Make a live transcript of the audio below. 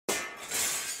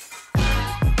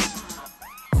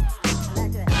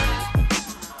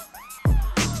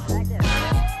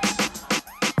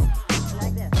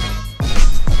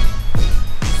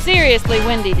seriously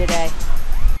windy today.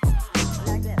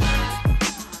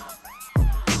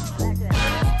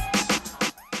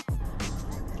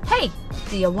 Hey,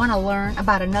 do you want to learn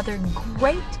about another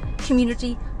great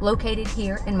community located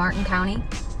here in Martin County?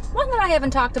 One that I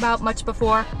haven't talked about much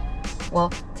before?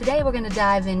 Well, today we're going to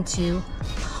dive into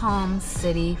Palm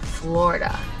City,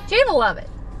 Florida. You're going to love it.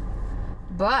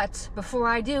 But before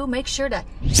I do, make sure to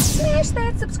smash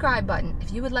that subscribe button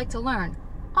if you would like to learn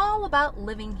all about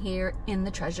living here in the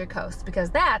Treasure Coast, because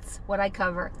that's what I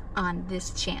cover on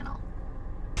this channel.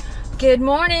 Good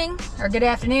morning, or good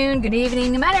afternoon, good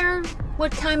evening, no matter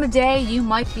what time of day you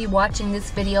might be watching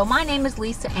this video. My name is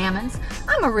Lisa Ammons.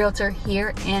 I'm a realtor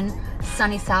here in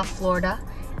sunny South Florida,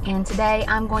 and today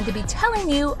I'm going to be telling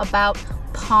you about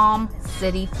Palm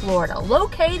City, Florida,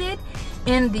 located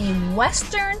in the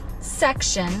western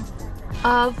section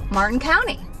of Martin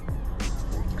County.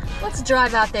 Let's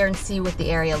drive out there and see what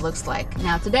the area looks like.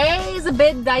 Now, today is a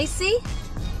bit dicey.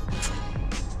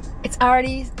 It's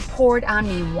already poured on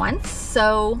me once,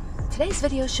 so today's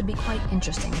video should be quite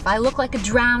interesting. If I look like a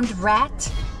drowned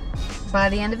rat, by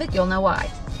the end of it, you'll know why.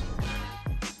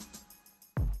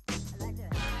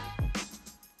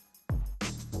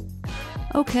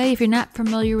 Okay, if you're not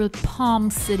familiar with Palm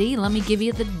City, let me give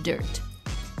you the dirt.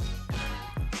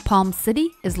 Palm City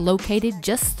is located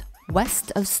just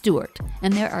west of Stuart,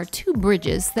 and there are 2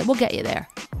 bridges that will get you there.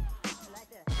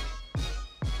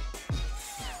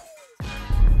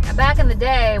 Now, back in the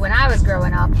day when I was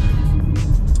growing up,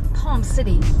 Palm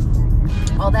City,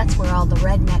 well, that's where all the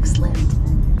rednecks lived.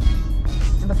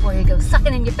 And before you go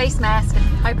sucking in your face mask and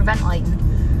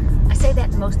hyperventilating, I say that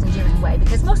in the most endearing way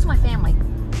because most of my family,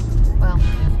 well,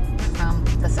 we're from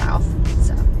the South,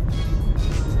 so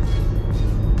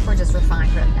we're just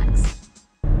refined rednecks.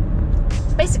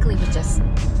 Basically, it was just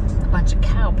a bunch of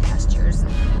cow pastures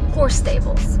and horse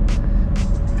stables.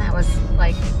 And that was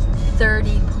like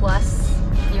 30 plus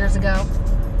years ago.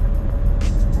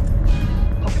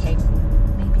 Okay,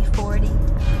 maybe 40,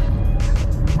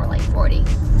 more like 40.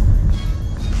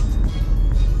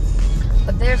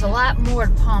 But there's a lot more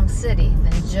to Palm City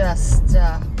than just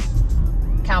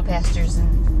cow pastures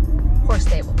and horse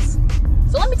stables.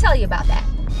 So let me tell you about that.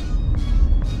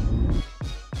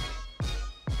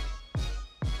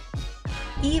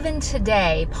 Even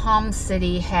today, Palm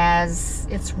City has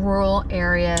its rural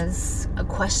areas,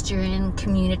 equestrian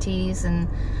communities, and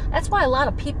that's why a lot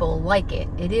of people like it.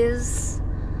 It is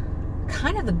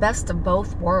kind of the best of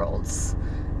both worlds.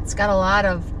 It's got a lot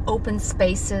of open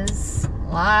spaces,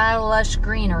 a lot of lush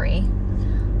greenery.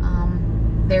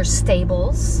 There's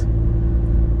stables.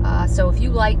 So if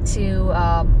you like to,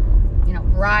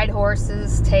 ride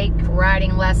horses, take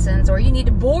riding lessons, or you need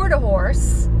to board a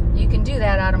horse, you can do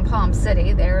that out in Palm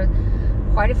City. There are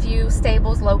quite a few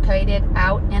stables located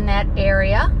out in that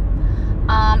area.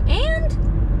 And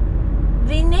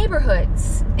the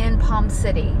neighborhoods in Palm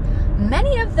City,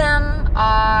 many of them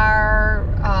are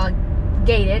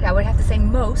gated. I would have to say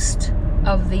most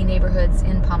of the neighborhoods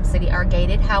in Palm City are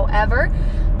gated. However,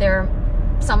 there are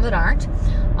some that aren't.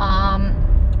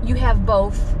 You have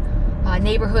both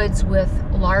neighborhoods with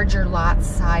larger lot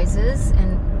sizes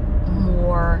and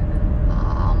more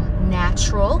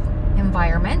natural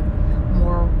environment,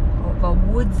 more of a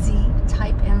woodsy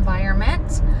type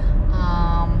environment.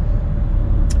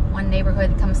 One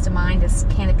neighborhood that comes to mind is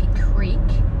Canopy Creek.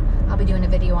 I'll be doing a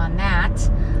video on that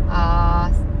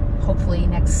hopefully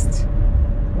next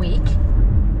week.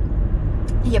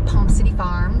 You have Palm City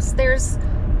Farms. There's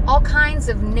all kinds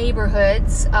of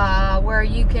neighborhoods where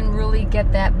you can really get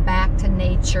that back to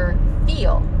nature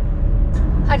feel.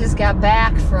 I just got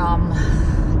back from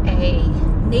a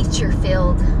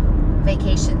nature-filled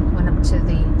vacation. Went up to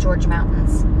the Georgia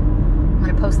Mountains. I'm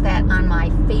going to post that on my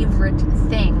favorite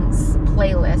things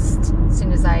playlist as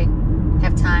soon as I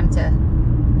have time to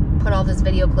put all those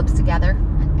video clips together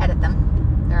and edit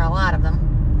them. There are a lot of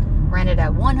them. Rented a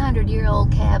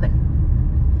 100-year-old cabin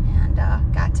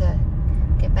and got to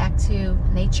get back to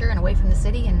nature and away from the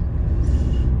city, and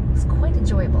it was quite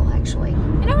enjoyable, actually.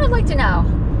 And I would like to know,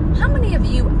 how many of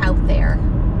you out there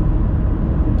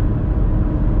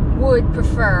would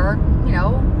prefer,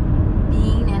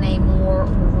 being in a more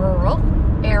rural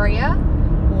area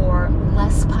or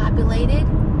less populated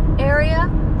area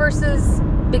versus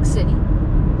big city?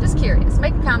 Just curious.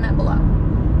 Make a comment below.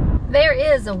 There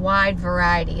is a wide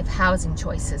variety of housing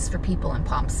choices for people in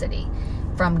Palm City,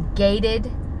 from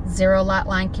gated zero lot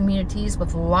line communities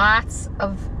with lots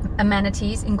of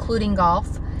amenities, including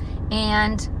golf,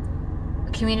 and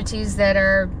communities that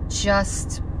are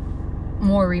just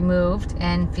more removed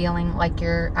and feeling like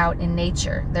you're out in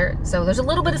nature. So there's a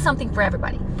little bit of something for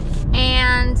everybody.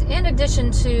 And in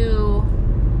addition to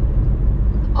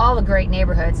all the great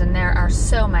neighborhoods, and there are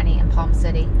so many in Palm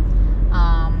City.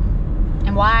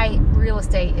 And why real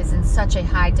estate is in such a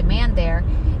high demand there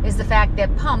is the fact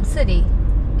that Palm City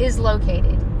is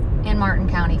located in Martin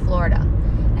County, Florida.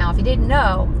 Now, if you didn't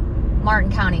know,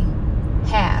 Martin County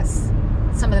has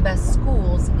some of the best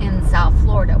schools in South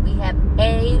Florida. We have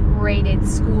A-rated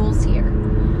schools here.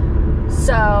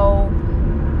 So,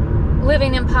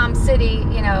 living in Palm City,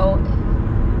 you know,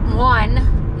 one,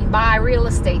 you buy real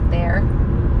estate there.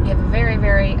 You have a very,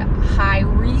 very high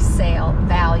resale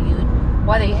value,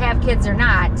 whether you have kids or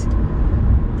not.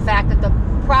 The fact that the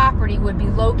property would be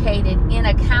located in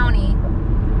a county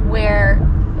where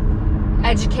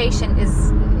education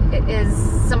is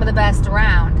some of the best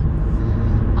around.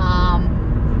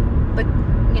 But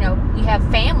you know, you have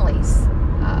families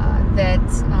that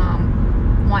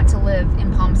want to live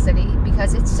in Palm City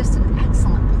because it's just an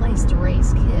excellent place to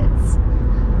raise kids.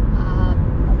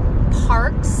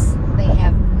 Parks, they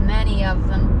have many of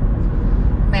them.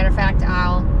 Matter of fact,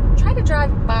 I'll try to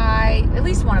drive by at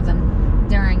least one of them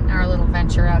during our little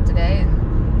venture out today,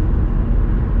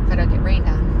 and if I don't get rained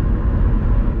on.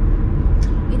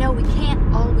 You know, we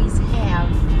can't always have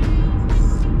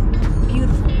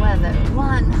beautiful weather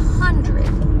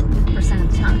 100%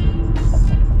 of the time.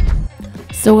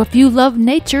 So if you love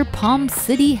nature, Palm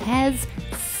City has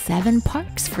 7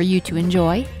 parks for you to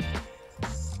enjoy.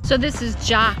 So this is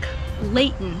Jock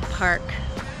Layton Park,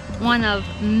 one of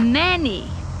many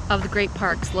of the great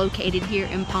parks located here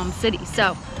in Palm City.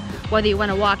 So whether you want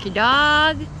to walk your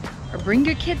dog or bring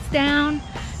your kids down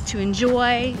to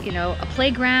enjoy, you know, a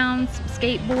playground, some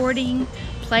skateboarding,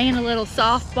 playing a little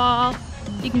softball,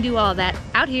 you can do all that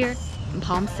out here in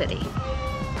Palm City.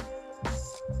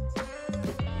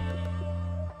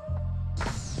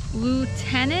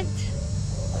 Lieutenant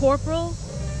Corporal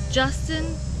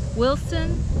Justin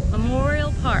Wilson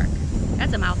Memorial Park.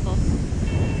 That's a mouthful.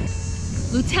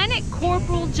 Lieutenant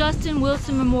Corporal Justin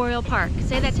Wilson Memorial Park.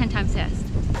 Say that 10 times fast.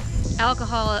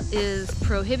 Alcohol is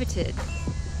prohibited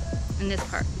in this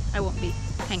park. I won't be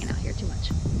hanging out here too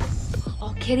much.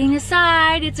 All kidding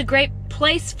aside, it's a great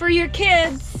place for your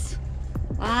kids.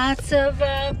 Lots of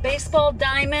baseball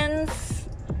diamonds,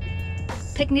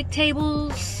 picnic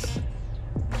tables,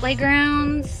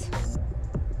 playgrounds,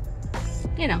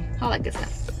 you know, all that good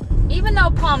stuff. Even though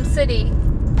Palm City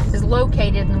is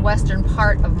located in the western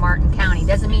part of Martin County,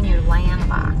 doesn't mean you're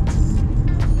landlocked.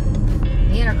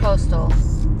 The intercoastal,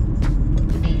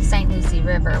 the St. Lucie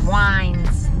River,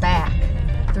 winds back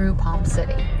through Palm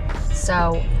City.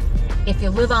 So if you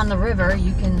live on the river,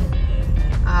 you can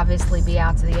obviously be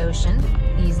out to the ocean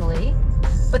easily.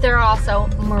 But there are also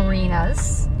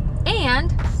marinas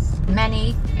and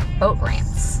many boat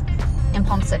ramps in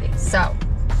Palm City. So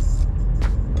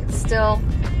it's still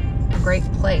a great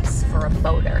place for a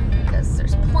boater because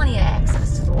there's plenty of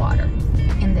access to the water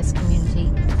in this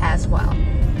community as well.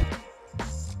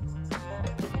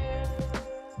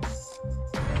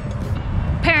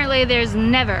 Apparently there's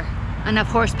never enough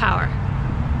horsepower.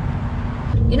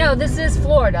 You know, this is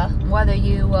Florida, whether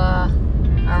you are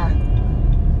a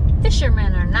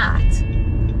fisherman or not.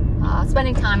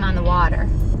 Spending time on the water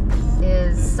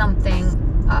is something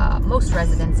most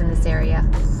residents in this area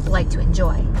like to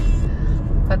enjoy.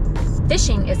 But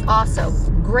fishing is also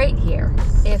great here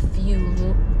if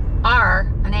you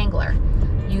are an angler.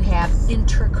 You have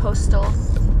intercoastal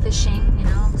fishing, you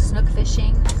know, snook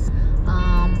fishing.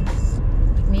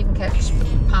 You can even catch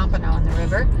pompano in the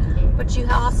river. But you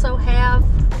also have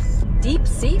deep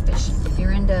sea fishing if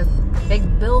you're into big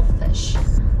billfish.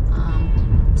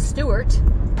 Stewart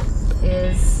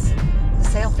is the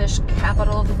sailfish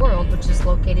capital of the world, which is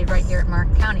located right here at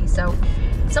Martin County. So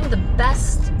some of the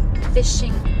best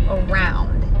fishing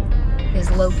around is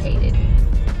located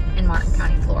in Martin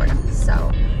County, Florida.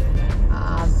 So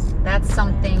that's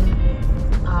something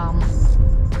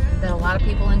that a lot of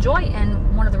people enjoy,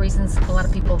 and one of the reasons a lot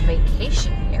of people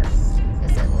vacation here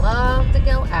is they love to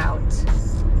go out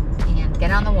and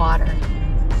get on the water,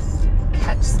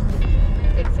 catch some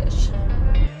good fish.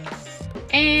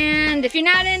 And if you're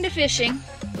not into fishing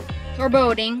or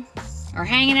boating or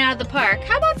hanging out at the park,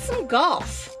 how about some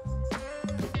golf?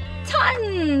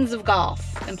 Tons of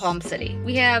golf in Palm City.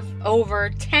 We have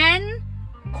over 10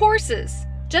 courses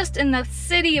just in the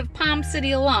city of Palm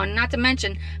City alone, not to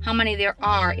mention how many there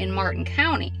are in Martin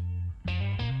County.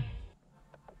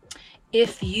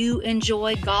 If you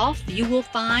enjoy golf, you will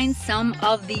find some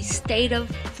of the state of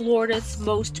Florida's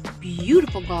most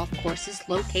beautiful golf courses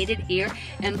located here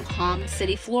in Palm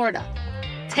City, Florida.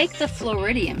 Take the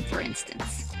Floridian, for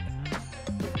instance.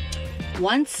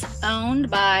 Once owned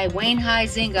by Wayne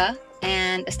Huizinga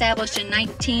and established in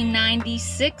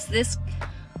 1996, this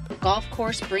golf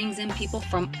course brings in people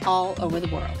from all over the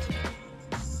world.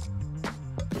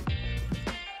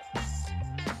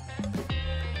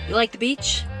 You like the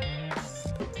beach?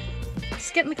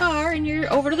 Just get in the car and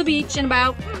you're over to the beach in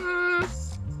about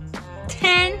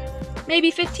 10,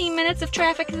 maybe 15 minutes if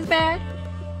traffic is bad.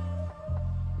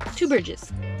 2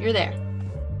 bridges, you're there.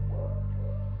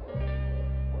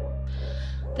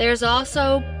 There's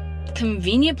also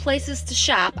convenient places to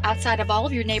shop outside of all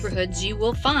of your neighborhoods. You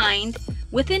will find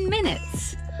within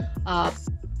minutes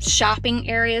shopping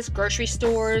areas, grocery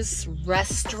stores,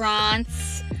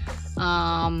 restaurants,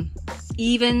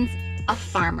 even a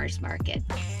farmer's market.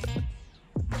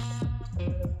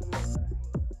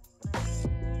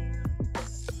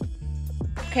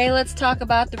 Okay, let's talk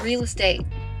about the real estate.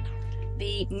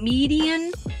 The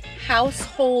median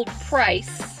household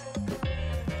price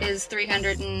is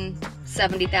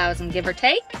 $370,000, give or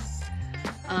take.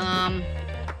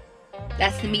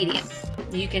 That's the median.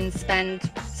 You can spend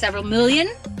several million,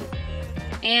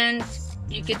 and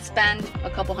you could spend a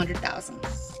couple $100,000.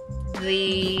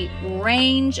 The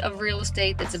range of real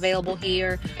estate that's available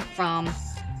here, from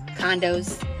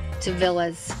condos to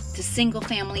villas to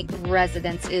single-family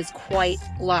residence, is quite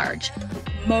large.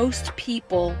 Most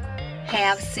people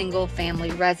have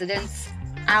single-family residence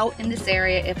out in this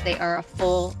area if they are a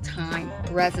full-time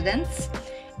residence.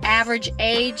 Average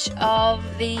age of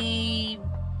the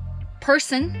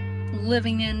person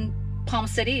living in Palm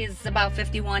City is about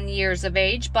 51 years of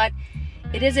age, but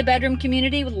it is a bedroom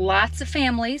community with lots of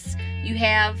families. You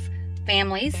have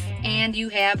families and you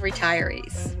have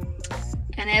retirees.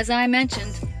 And as I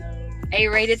mentioned,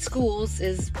 A-rated schools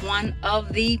is one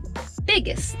of the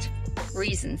biggest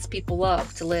reasons people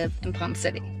love to live in Palm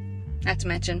City. Not to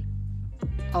mention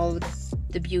all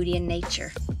the beauty and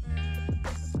nature.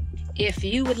 If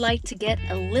you would like to get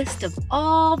a list of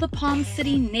all the Palm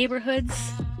City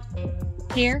neighborhoods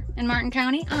here in Martin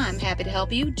County, I'm happy to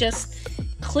help you. Just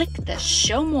click the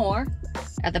Show More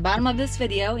at the bottom of this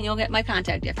video and you'll get my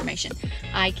contact information.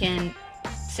 I can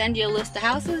send you a list of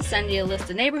houses, send you a list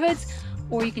of neighborhoods,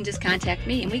 or you can just contact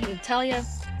me and we can tell you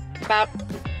about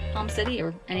Palm City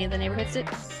or any of the neighborhoods that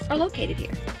are located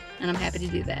here. And I'm happy to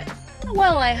do that.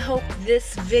 Well, I hope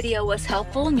this video was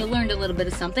helpful and you learned a little bit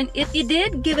of something. If you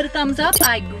did, give it a thumbs up.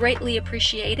 I greatly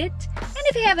appreciate it. And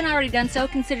if you haven't already done so,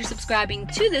 consider subscribing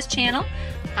to this channel.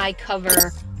 I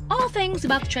cover all things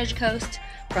about the Treasure Coast,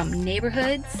 from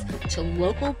neighborhoods to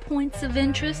local points of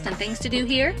interest and things to do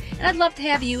here. And I'd love to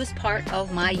have you as part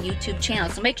of my YouTube channel.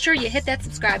 So make sure you hit that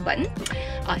subscribe button.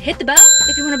 Hit the bell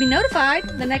if you want to be notified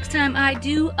the next time I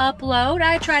do upload.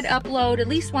 I try to upload at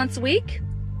least once a week,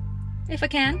 if I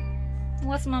can,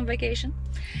 unless I'm on vacation.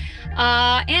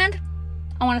 And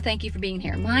I want to thank you for being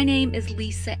here. My name is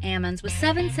Lisa Ammons with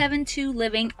 772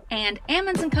 Living and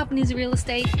Ammons & Company's Real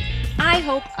Estate. I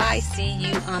hope I see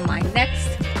you on my next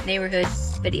neighborhood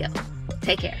video.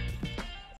 Take care.